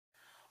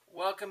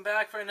Welcome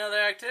back for another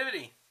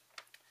activity.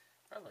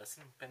 Or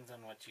lesson, depends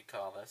on what you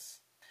call this.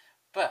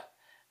 But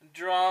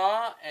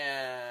draw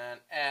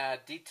and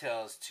add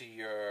details to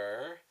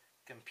your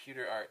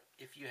computer art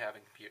if you have a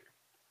computer.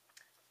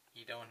 If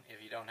you don't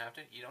have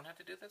to, you don't have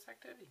to do this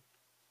activity.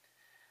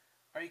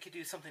 Or you could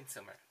do something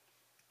similar,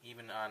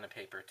 even on a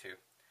paper too.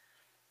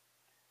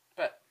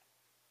 But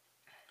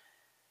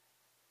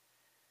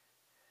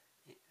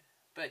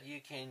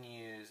you can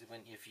use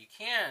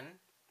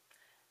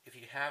if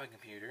you have a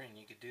computer and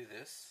you could do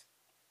this,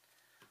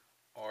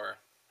 or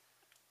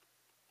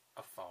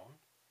a phone,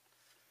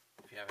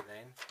 if you have a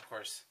thing. Of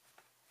course,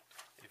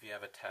 if you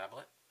have a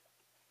tablet,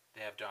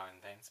 they have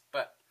drawing things.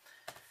 But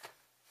if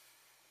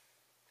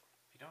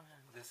you don't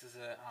have, this is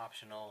an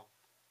optional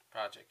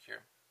project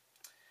here.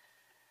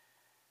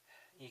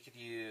 You could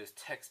use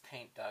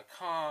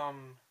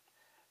textpaint.com,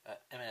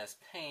 MS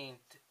Paint,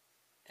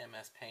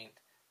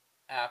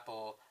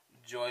 Apple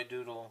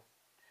Joydoodle,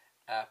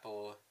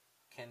 Apple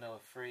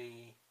Kindle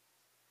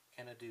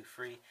Do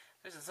Free.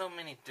 There's so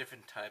many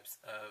different types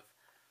of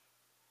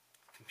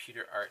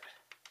computer art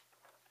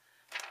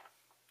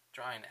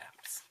drawing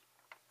apps.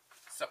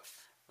 So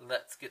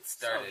let's get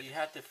started. So you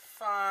have to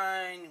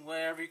find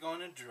whatever you're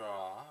going to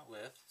draw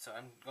with. So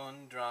I'm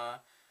going to draw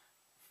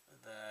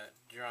the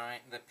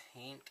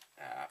Paint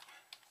app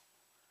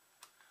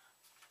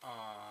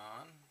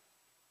on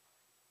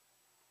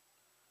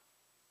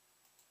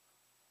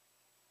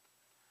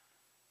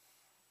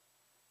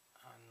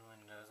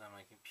Windows on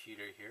my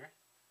computer here.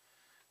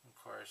 Of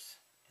course,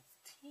 it's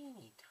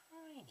teeny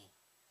tiny.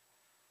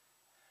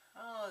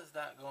 How is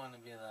that going to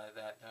be like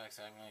that?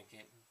 So I'm going to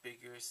get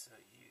bigger so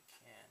you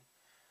can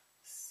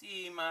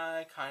see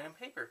my kind of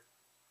paper.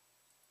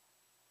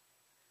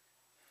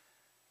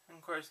 And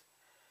of course,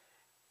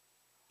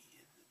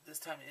 this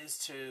time is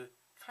to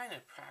kind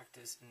of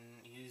practice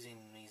in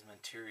using these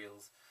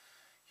materials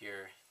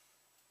here.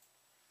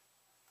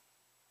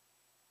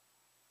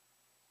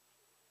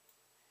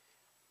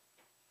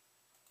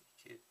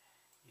 You could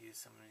use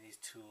some of these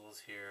tools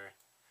here.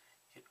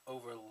 You could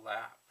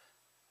overlap.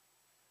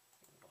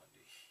 I'm going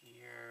to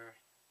here,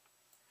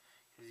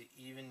 because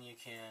even you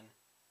can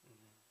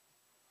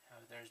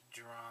have there's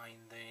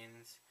drawing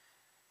things.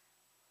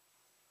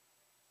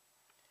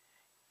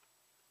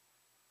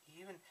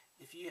 Even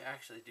if you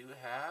actually do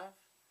have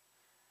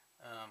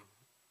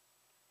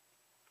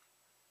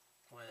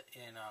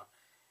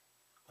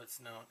what's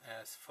known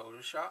as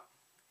Photoshop,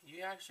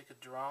 you actually could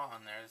draw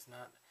on there. It's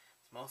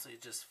mostly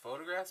just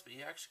photographs, but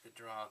you actually could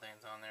draw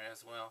things on there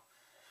as well.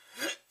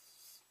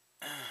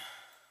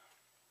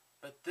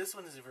 But this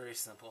one is a very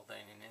simple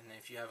thing, and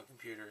if you have a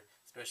computer,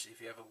 especially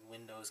if you have a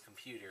Windows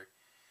computer,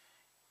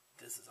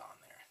 this is on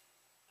there.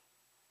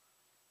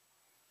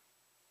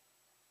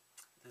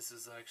 This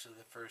is actually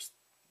the first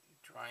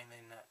drawing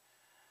thing that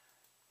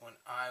when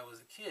I was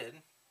a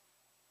kid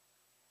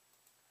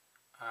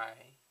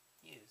I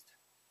used.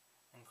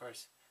 And of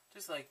course,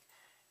 just like,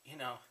 you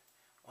know,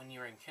 when you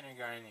were in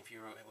kindergarten, if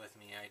you were with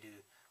me, I do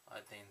a lot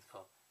of things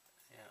called,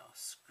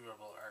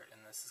 scribble art,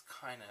 and this is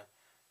kind of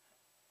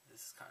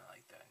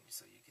like that. And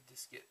so you could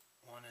just get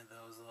one of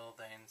those little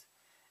things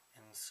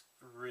and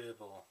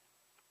scribble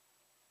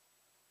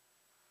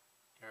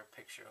your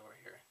picture over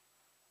here.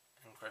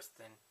 And of course,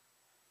 then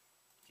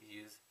you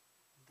use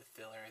the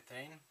filler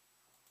thing.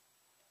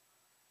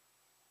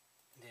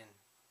 Then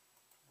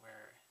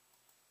where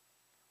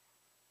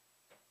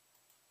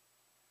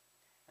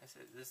I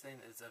said this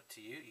thing is up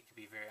to you. You could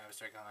be very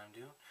abstract on I'm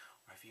doing,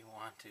 or if you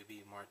want to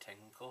be more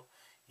technical,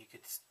 you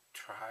could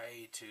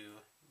try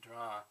to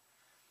draw.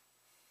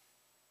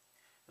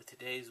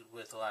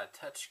 With a lot of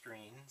touch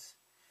screens,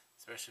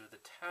 especially with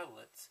the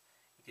tablets,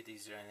 you could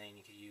use anything.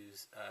 You could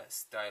use a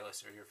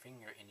stylus or your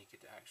finger, and you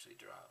could actually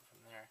draw it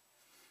from there.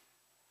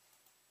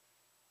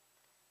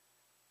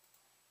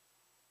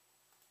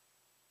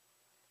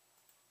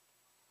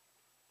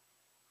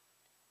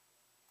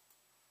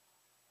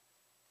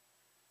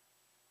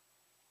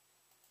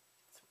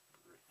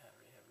 We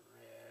have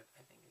red.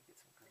 I think I get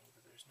some green,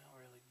 but there's no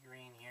really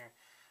green here.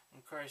 And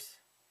of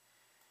course,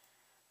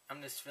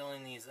 I'm just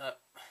filling these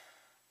up.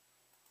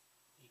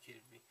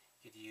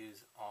 You could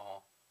use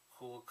all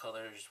cool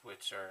colors,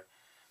 which are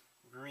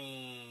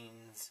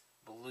greens,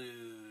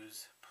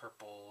 blues,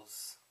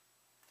 purples.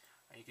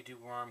 Or you could do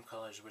warm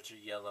colors, which are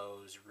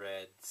yellows,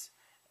 reds,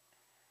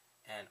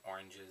 and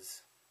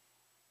oranges.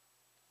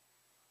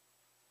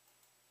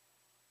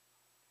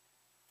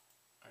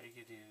 Or you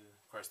could do,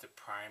 of course, the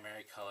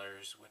primary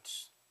colors,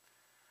 which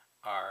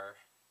are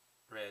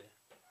red,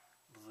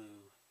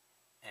 blue,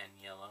 and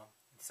yellow.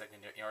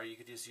 Secondary, or you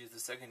could just use the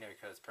secondary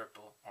colors,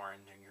 purple,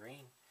 orange, and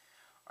green.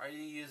 Or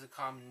you use a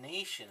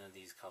combination of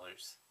these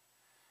colors.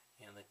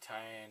 The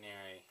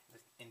ternary,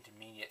 the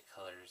intermediate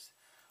colors,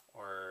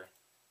 or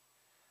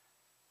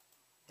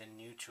the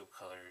neutral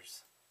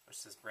colors,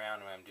 which this brown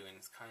what I'm doing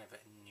is kind of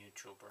a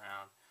neutral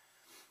brown.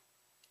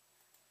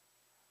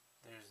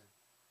 And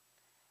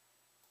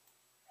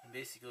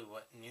basically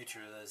what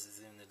neutral is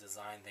in the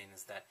design thing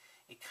is that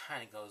it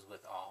kind of goes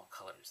with all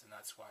colors, and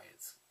that's why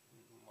it's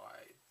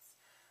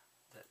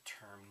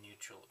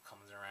neutral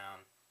comes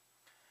around.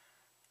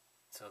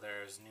 So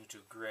there's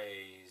neutral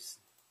grays,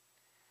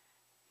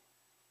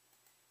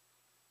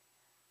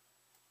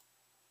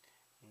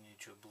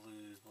 neutral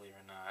blues, believe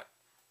it or not,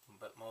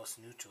 but most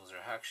neutrals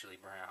are actually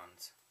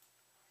browns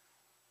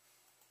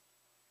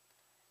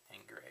and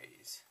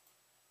grays.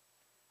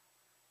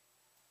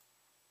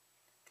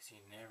 Because you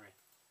never...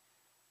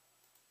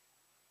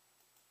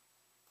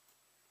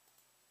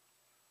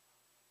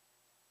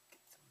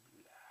 Get some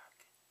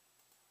black.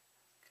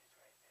 Good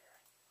right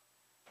there.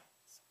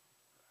 Some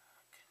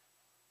black.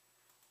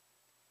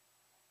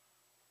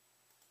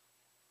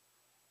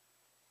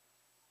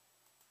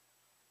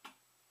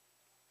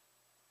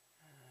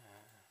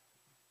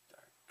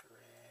 Dark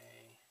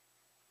gray.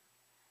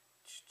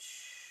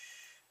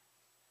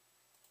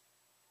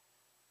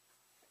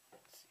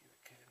 Let's see, we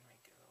could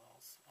make it a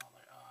little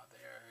smaller. Oh,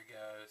 there it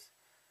goes.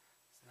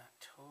 It's not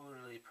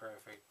totally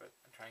perfect, but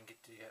I'm trying to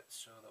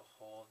show the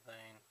whole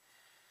thing.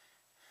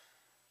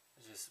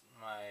 It's just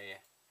my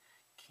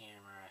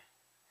camera.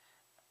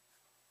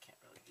 Can't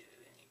really get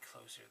it any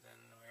closer than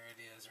where it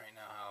is right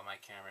now, how my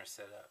camera is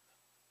set up.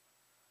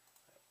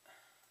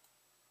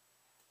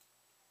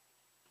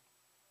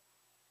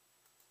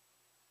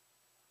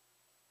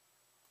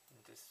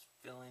 And just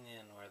filling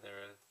in where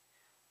there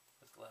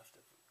was left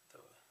of the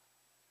colors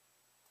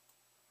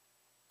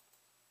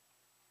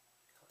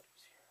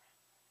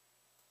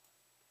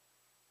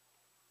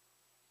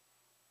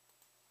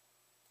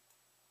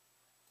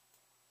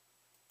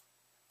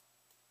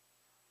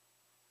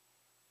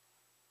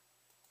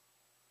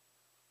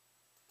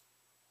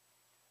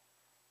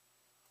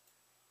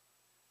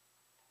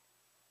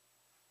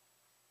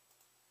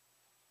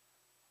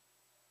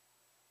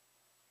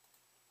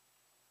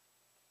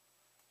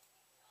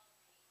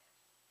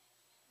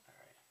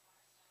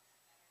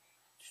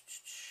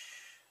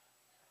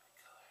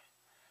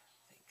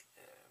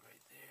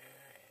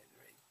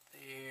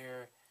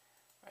here.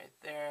 Right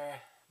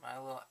there, my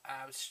little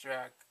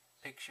abstract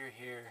picture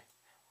here,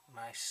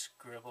 my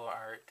scribble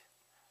art.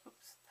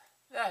 Oops,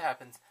 that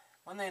happens.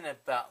 One thing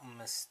about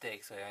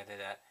mistakes, when I did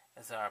that,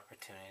 is an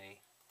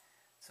opportunity.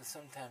 So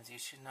sometimes you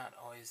should not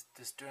always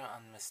just draw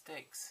on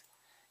mistakes,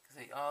 because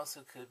they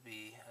also could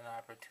be an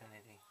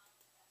opportunity.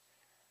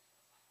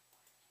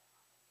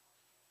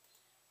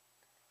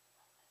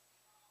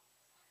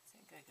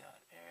 I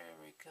got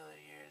every color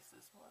here. It's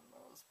this one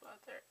little spot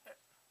there.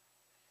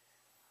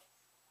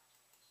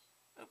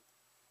 Oop.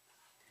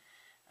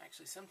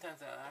 Actually,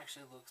 sometimes that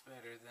actually looks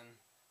better than.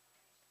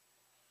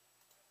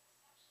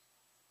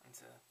 And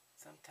so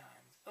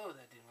sometimes, oh,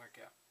 that didn't work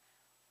out.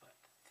 But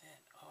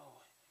then, oh,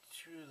 it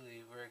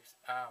truly works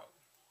out.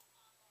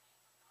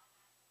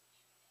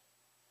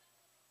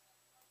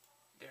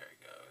 There it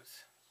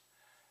goes.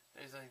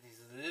 There's like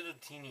these little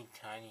teeny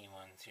tiny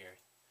ones here.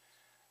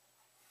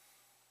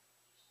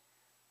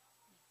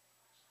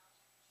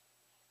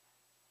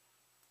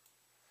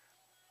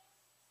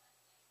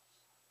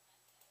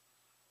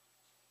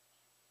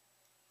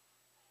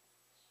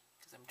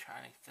 I'm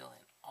trying to fill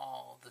in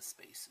all the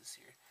spaces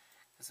here.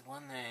 Because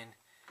one thing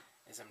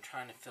is I'm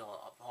trying to fill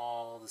up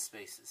all the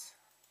spaces.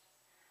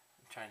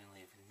 I'm trying to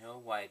leave no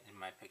white in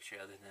my picture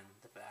other than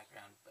the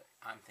background, but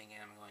I'm thinking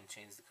I'm going to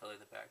change the color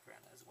of the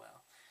background as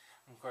well.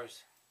 And of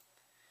course,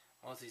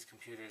 most of these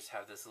computers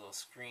have this little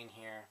screen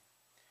here.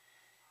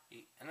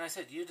 And I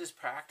said, you just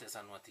practice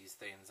on what these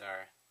things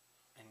are.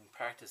 And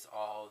practice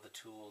all the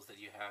tools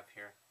that you have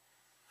here.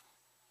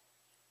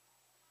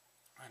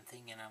 I'm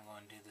thinking I'm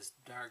going to do this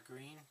dark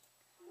green.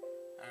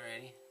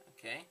 Alrighty,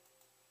 okay.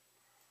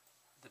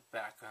 The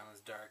background is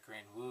dark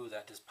green. Woo,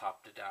 that just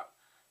popped it out.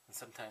 And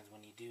sometimes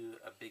when you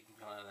do a big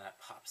color, that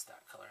pops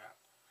that color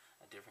out.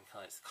 A different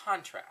color. It's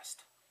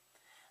contrast.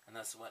 And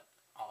that's what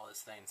all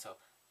this thing. So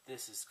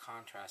this is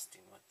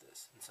contrasting with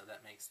this. And so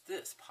that makes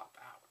this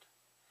pop out.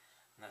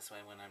 And that's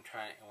why when I'm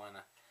trying,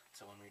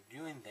 so when we're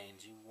doing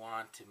things, you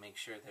want to make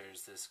sure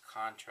there's this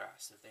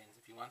contrast of things.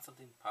 If you want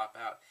something to pop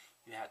out,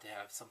 you have to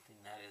have something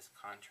that is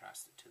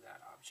contrasted to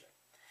that object.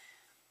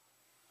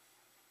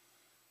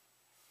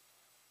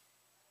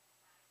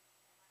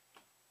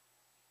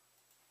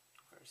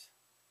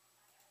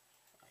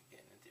 I'm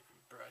getting the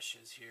different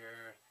brushes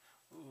here.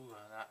 Ooh,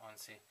 that one,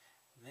 see.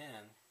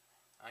 Then,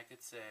 I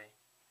could say,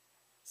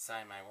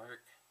 sign my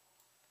work.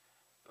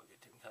 Go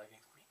get different color.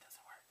 Green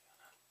doesn't work.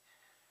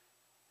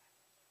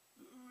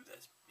 Ooh,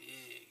 that's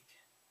big.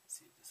 Let's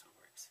see if this one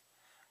works.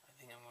 I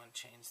think I'm going to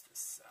change the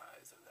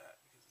size of that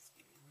because it's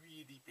getting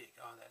really big.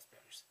 Oh, that's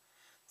better.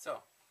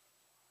 So,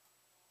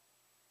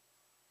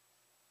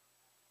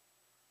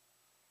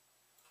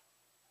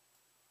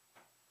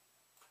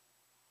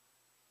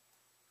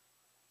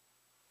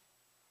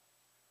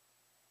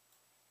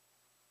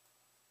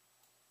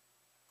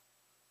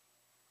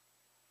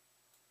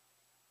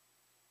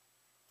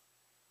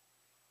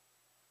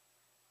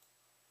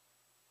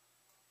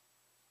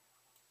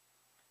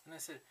 and I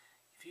said,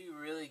 if you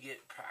really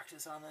get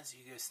practice on this,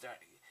 you could start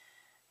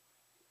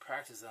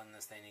practice on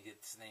this thing.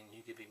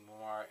 You could be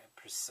more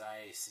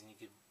precise, and you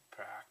could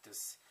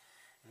practice.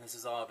 And this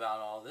is all about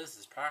all this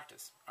is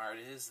practice. Art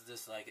is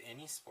just like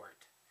any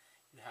sport.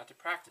 You have to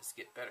practice,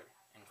 get better.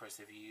 And of course,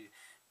 if you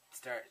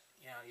start,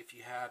 if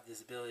you have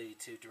this ability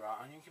to draw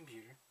on your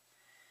computer,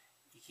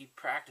 you keep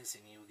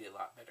practicing, you will get a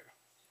lot better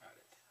at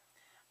it.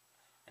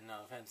 And no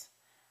offense,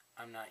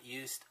 I'm not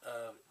used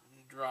of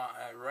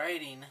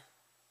writing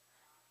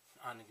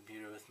on the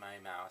computer with my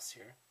mouse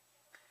here,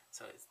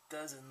 so it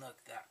doesn't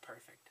look that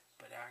perfect,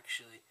 but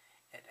actually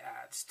it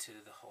adds to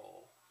the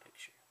whole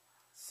picture.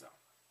 So,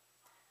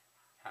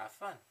 have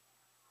fun.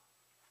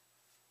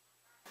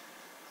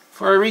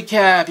 For a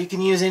recap, you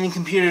can use any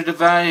computer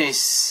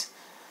device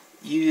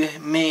you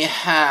may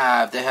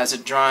have that has a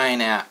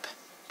drawing app.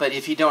 But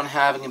if you don't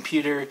have a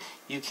computer,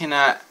 you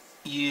cannot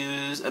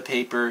use a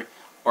paper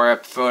or a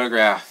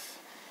photograph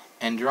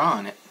and draw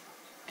on it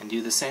and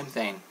do the same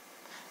thing.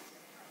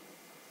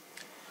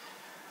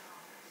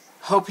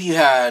 Hope you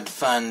had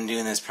fun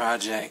doing this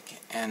project,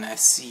 and I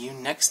see you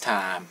next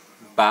time.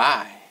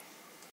 Bye.